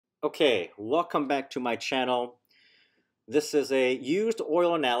Okay, welcome back to my channel. This is a used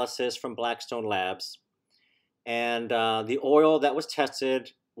oil analysis from Blackstone Labs, and the oil that was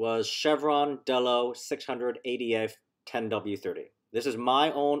tested was Chevron DELO 600ADF 10W30. This is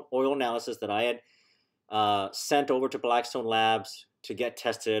my own oil analysis that I had sent over to Blackstone Labs to get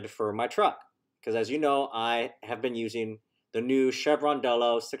tested for my truck. Because as you know, I have been using the new Chevron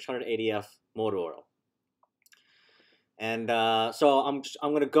DELO 600ADF motor oil. And so I'm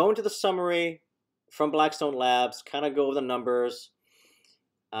going to go into the summary from Blackstone Labs, kind of go over the numbers,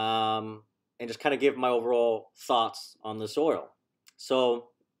 and just kind of give my overall thoughts on this oil. So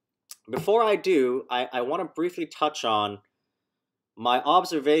before I do, I want to briefly touch on my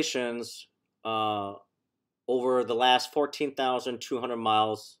observations over the last 14,200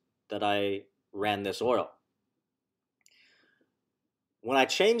 miles that I ran this oil. When I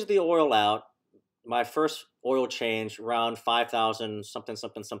changed the oil out, my first oil change around 5,000 something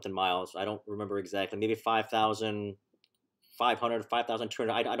miles. I don't remember exactly. Maybe 5,500,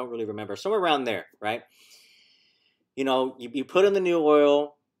 5,200. I don't really remember. Somewhere around there, right? You know, you put in the new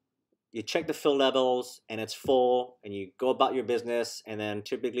oil, you check the fill levels, and it's full, and you go about your business. And then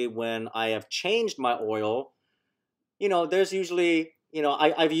typically when I have changed my oil, you know, there's usually, you know,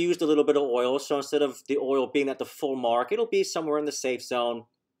 I've used a little bit of oil. So instead of the oil being at the full mark, it'll be somewhere in the safe zone,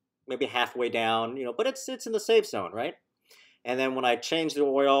 maybe halfway down, you know, but it's in the safe zone, right? And then when I change the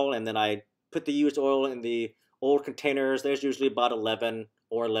oil and then I put the used oil in the old containers, there's usually about 11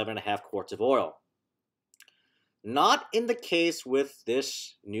 or 11 and a half quarts of oil. Not in the case with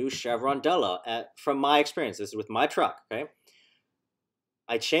this new Chevron DELO, from my experience. This is with my truck, okay?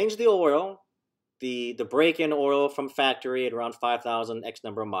 I changed the oil, the break-in oil from factory at around 5,000 X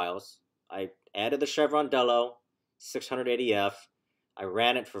number of miles. I added the Chevron DELO 600 ADF. I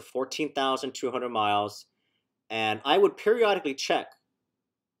ran it for 14,200 miles, and I would periodically check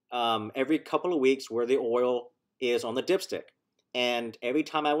every couple of weeks where the oil is on the dipstick. And every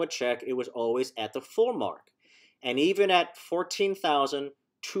time I would check, it was always at the full mark. And even at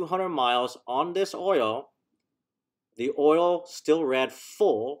 14,200 miles on this oil, the oil still read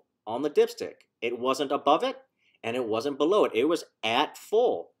full on the dipstick. It wasn't above it, and it wasn't below it. It was at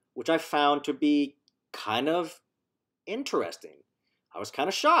full, which I found to be kind of interesting. I was kind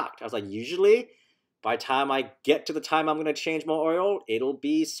of shocked. I was like, usually by the time I get to the time I'm going to change my oil, it'll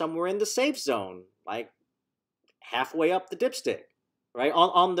be somewhere in the safe zone, like halfway up the dipstick, right?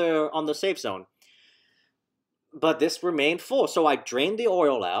 On the safe zone. But this remained full. So I drained the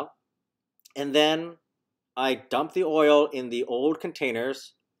oil out, and then I dumped the oil in the old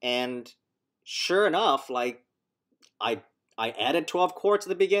containers, and sure enough, like I added 12 quarts at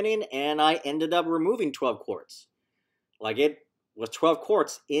the beginning, and I ended up removing 12 quarts. Like it was 12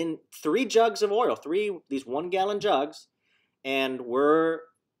 quarts in 3 jugs of oil, these 1-gallon jugs, and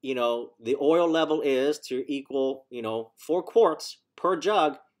you know, the oil level is to equal, you know, 4 quarts per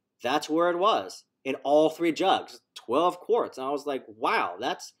jug. That's where it was in all 3 jugs, 12 quarts. And I was like, wow,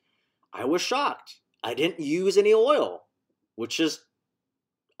 I was shocked. I didn't use any oil, which is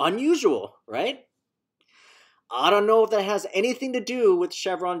unusual, right? I don't know if that has anything to do with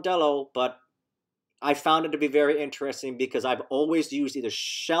Chevron DELO, but I found it to be very interesting because I've always used either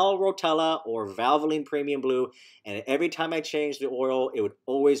Shell Rotella or Valvoline Premium Blue, and every time I changed the oil, it would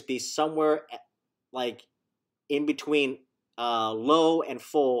always be somewhere like in between low and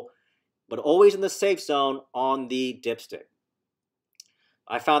full, but always in the safe zone on the dipstick.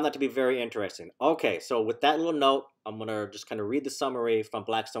 I found that to be very interesting. Okay, so with that little note, I'm going to just kind of read the summary from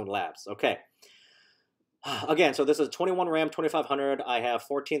Blackstone Labs. Okay. Again, so this is 21 Ram 2500. I have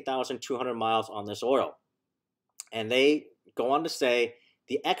 14,200 miles on this oil. And they go on to say,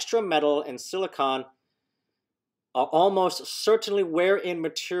 the extra metal and silicon are almost certainly wear-in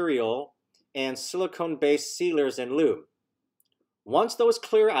material and silicone-based sealers and lube. Once those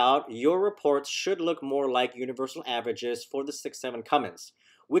clear out, your reports should look more like universal averages for the 6.7 Cummins,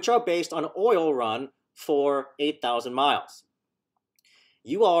 which are based on oil run for 8,000 miles.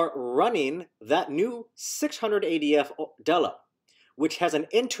 You are running that new 600 ADF DELO, which has an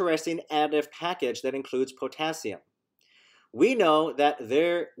interesting additive package that includes potassium. We know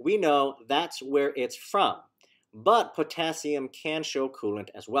that's where it's from, but potassium can show coolant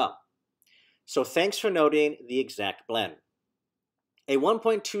as well. So thanks for noting the exact blend. A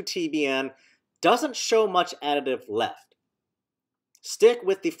 1.2 TBN doesn't show much additive left. Stick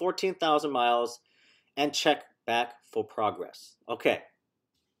with the 14,000 miles and check back for progress. Okay.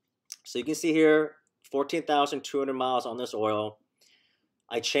 So you can see here, 14,200 miles on this oil.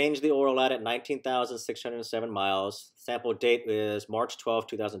 I changed the oil out at 19,607 miles. Sample date is March 12,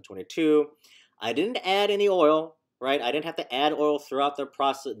 2022. I didn't add any oil right? I didn't have to add oil throughout the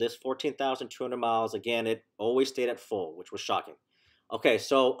process. This 14,200 miles, again, it always stayed at full, which was shocking. Okay,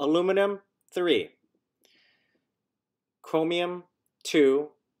 so aluminum, 3. Chromium, 2.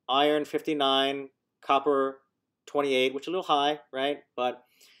 Iron, 59. Copper, 28, which is a little high, right? But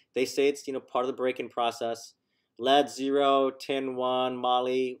they say it's, part of the break-in process. Lead, 0. Tin, 1.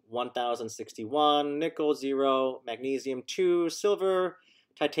 Moly, 1,061. Nickel, 0. Magnesium, 2. Silver,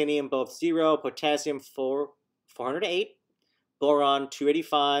 titanium, both 0. Potassium, 408. Boron,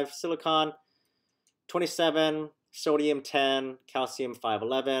 285. Silicon, 27. Sodium, 10. Calcium,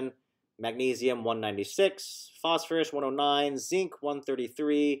 511. Magnesium, 196. Phosphorus, 109. Zinc,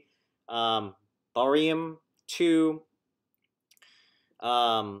 133. Barium, 2.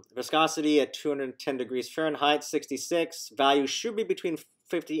 Viscosity at 210 degrees Fahrenheit, 66. Value should be between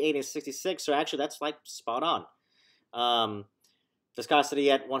 58 and 66, so actually that's like spot on.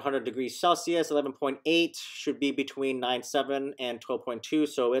 Viscosity at 100 degrees Celsius, 11.8, should be between 9.7 and 12.2,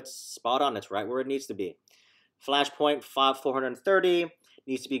 so it's spot on. It's right where it needs to be. Flash point, 430,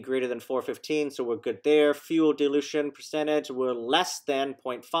 needs to be greater than 415, so we're good there. Fuel dilution percentage, we're less than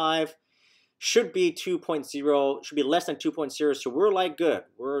 0.5. Should be 2.0, should be less than 2.0, so we're like good.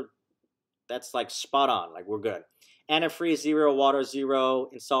 That's like spot on, like we're good. Antifreeze, 0, water,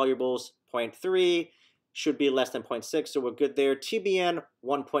 0, insolubles, 0.3, should be less than 0.6, so we're good there. TBN,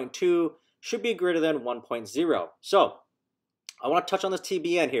 1.2, should be greater than 1.0. So, I want to touch on this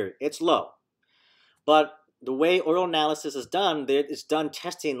TBN here. It's low. But the way oil analysis is done, it's done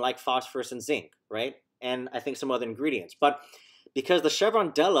testing like phosphorus and zinc, right? And I think some other ingredients. But because the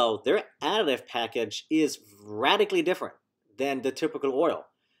Chevron DELO, their additive package is radically different than the typical oil.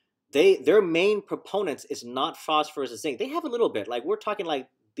 Their main proponents is not phosphorus and zinc. They have a little bit, like we're talking like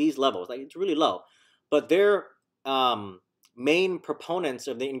these levels, like it's really low. But their main proponents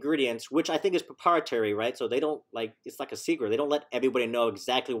of the ingredients, which I think is proprietary, right? So they don't, like, it's like a secret. They don't let everybody know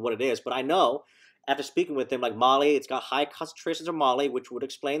exactly what it is. But I know, after speaking with them, like moly, it's got high concentrations of moly, which would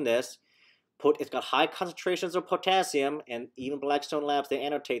explain this. It's got high concentrations of potassium, and even Blackstone Labs, they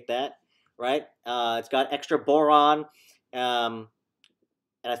annotate that, right? It's got extra boron, and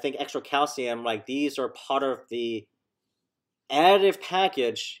I think extra calcium. Like, these are part of the additive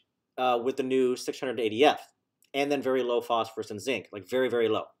package with the new 600ADF, and then very low phosphorus and zinc, like very, very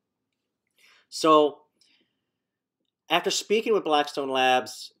low. So after speaking with Blackstone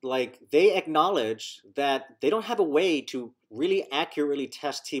Labs, like they acknowledge that they don't have a way to really accurately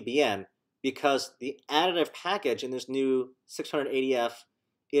test TBN because the additive package in this new 600ADF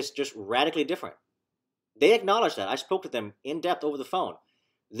is just radically different. They acknowledge that. I spoke to them in depth over the phone.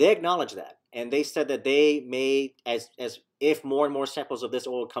 They acknowledge that. And they said that they may, as if more and more samples of this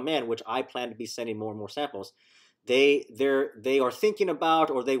oil come in, which I plan to be sending more and more samples, they are thinking about,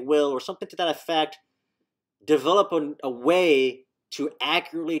 or they will, or something to that effect, develop a way to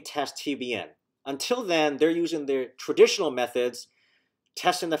accurately test TBN. Until then, they're using their traditional methods,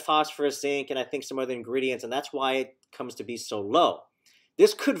 testing the phosphorus, zinc, and I think some other ingredients, and that's why it comes to be so low.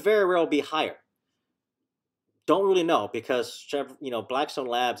 This could very well be higher. Don't really know, because Blackstone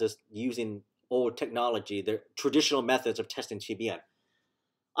Labs is using old technology, their traditional methods of testing TBN.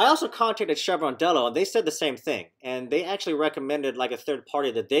 I also contacted Chevron DELO, and they said the same thing. And they actually recommended like a third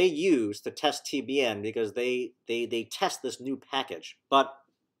party that they use to test TBN because they test this new package. But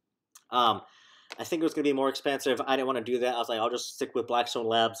I think it was going to be more expensive. I didn't want to do that. I was like, I'll just stick with Blackstone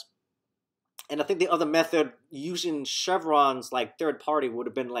Labs. And I think the other method, using Chevron's like third party, would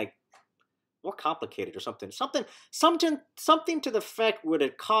have been like more complicated or something. Something to the effect would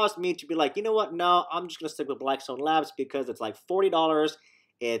have caused me to be like, you know what? No, I'm just going to stick with Blackstone Labs because it's like $40.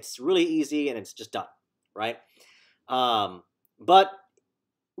 It's really easy and it's just done, right? But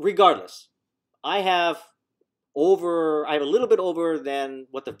regardless, I have a little bit over than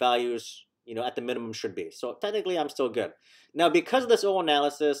what the values, at the minimum should be. So technically, I'm still good. Now, because of this oil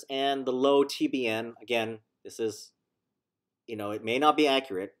analysis and the low TBN, again, this is, it may not be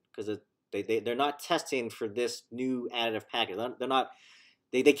accurate because they're not testing for this new additive package.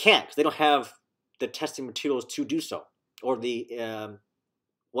 They can't, because they don't have the testing materials to do so, or the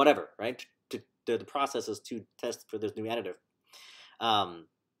whatever, right? The processes to test for this new additive.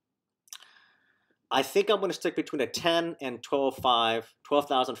 I think I'm going to stick between a 10 and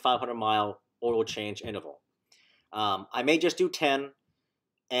 12,500 mile oil change interval. I may just do 10,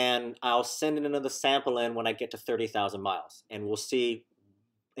 and I'll send in another sample in when I get to 30,000 miles, and we'll see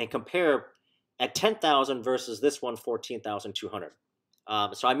and compare at 10,000 versus this one, 14,200.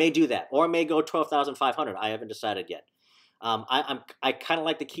 So I may do that, or I may go 12,500. I haven't decided yet. I kind of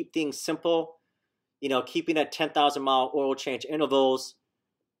like to keep things simple, keeping at 10,000 mile oil change intervals.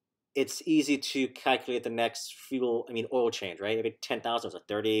 it's easy to calculate the next oil change, right? Every 10,000 is a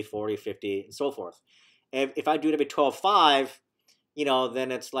 30, 40, 50, and so forth. If I do it every 12.5,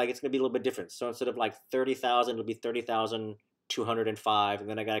 then it's like, it's going to be a little bit different. So instead of like 30,000, it'll be 30,205. And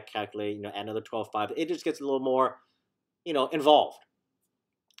then I got to calculate, add another 12.5. It just gets a little more, involved.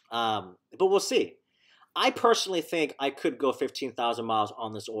 But we'll see. I personally think I could go 15,000 miles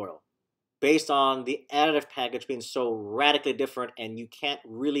on this oil based on the additive package being so radically different, and you can't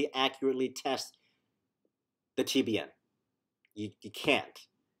really accurately test the TBN. You can't.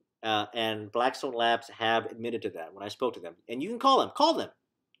 And Blackstone Labs have admitted to that when I spoke to them. And you can call them,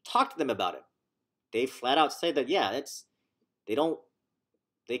 talk to them about it. They flat out say that, yeah,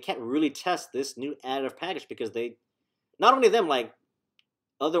 they can't really test this new additive package because not only them, like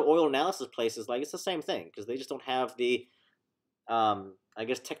other oil analysis places, like it's the same thing because they just don't have the,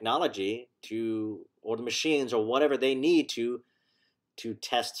 technology or the machines or whatever they need to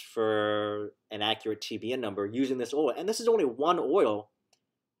test for an accurate TBN number using this oil. And this is only one oil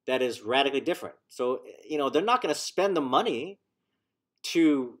that is radically different. So, they're not going to spend the money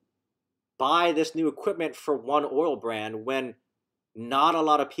to buy this new equipment for one oil brand when not a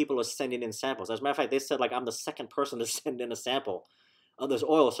lot of people are sending in samples. As a matter of fact, they said, like, I'm the second person to send in a sample of this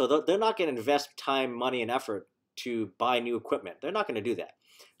oil. So they're not going to invest time, money, and effort to buy new equipment. They're not going to do that.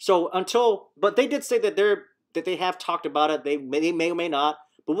 So but they did say that they have talked about it. They may or may not,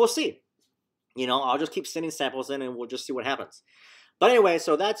 but we'll see. I'll just keep sending samples in and we'll just see what happens. But anyway,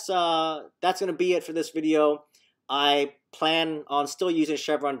 so that's going to be it for this video. I plan on still using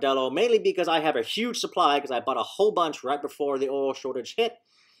Chevron DELO, mainly because I have a huge supply, because I bought a whole bunch right before the oil shortage hit,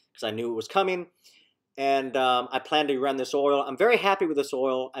 because I knew it was coming. And I plan to run this oil. I'm very happy with this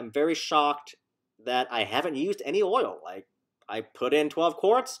oil. I'm very shocked that I haven't used any oil. Like, I put in 12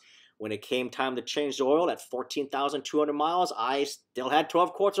 quarts. When it came time to change the oil at 14,200 miles, I still had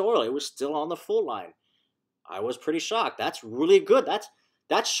 12 quarts of oil. It was still on the full line. I was pretty shocked. That's really good.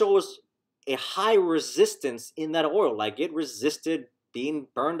 That shows a high resistance in that oil. Like, it resisted being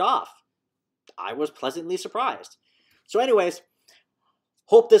burned off. I was pleasantly surprised. So anyways,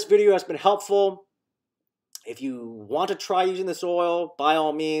 hope this video has been helpful. If you want to try using this oil, by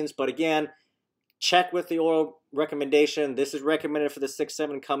all means. But again, check with the oil recommendation. This is recommended for the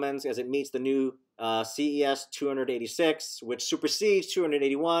 6.7 Cummins as it meets the new CES 286, which supersedes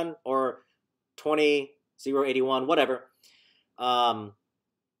 281 or 20081, whatever.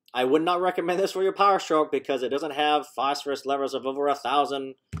 I would not recommend this for your Power Stroke because it doesn't have phosphorus levels of over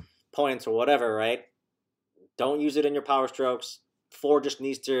 1,000 points or whatever, right? Don't use it in your Power Strokes. Ford just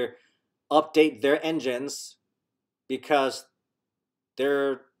needs to update their engines because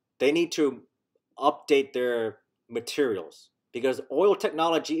they need to update their materials, because oil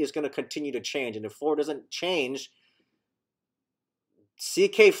technology is going to continue to change, and if Ford doesn't change,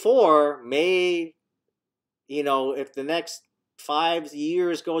 CK4 may, if the next 5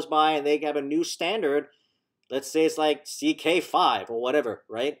 years goes by and they have a new standard, let's say it's like CK5 or whatever,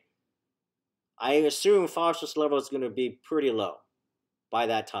 right? I assume phosphorus level is going to be pretty low by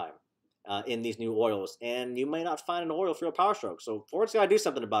that time in these new oils, and you may not find an oil for your Power Stroke. So Ford's got to do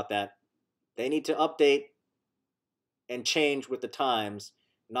something about that. They need to update and change with the times,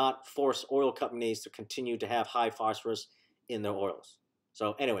 not force oil companies to continue to have high phosphorus in their oils.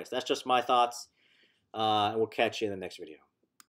 So anyways, that's just my thoughts, and we'll catch you in the next video.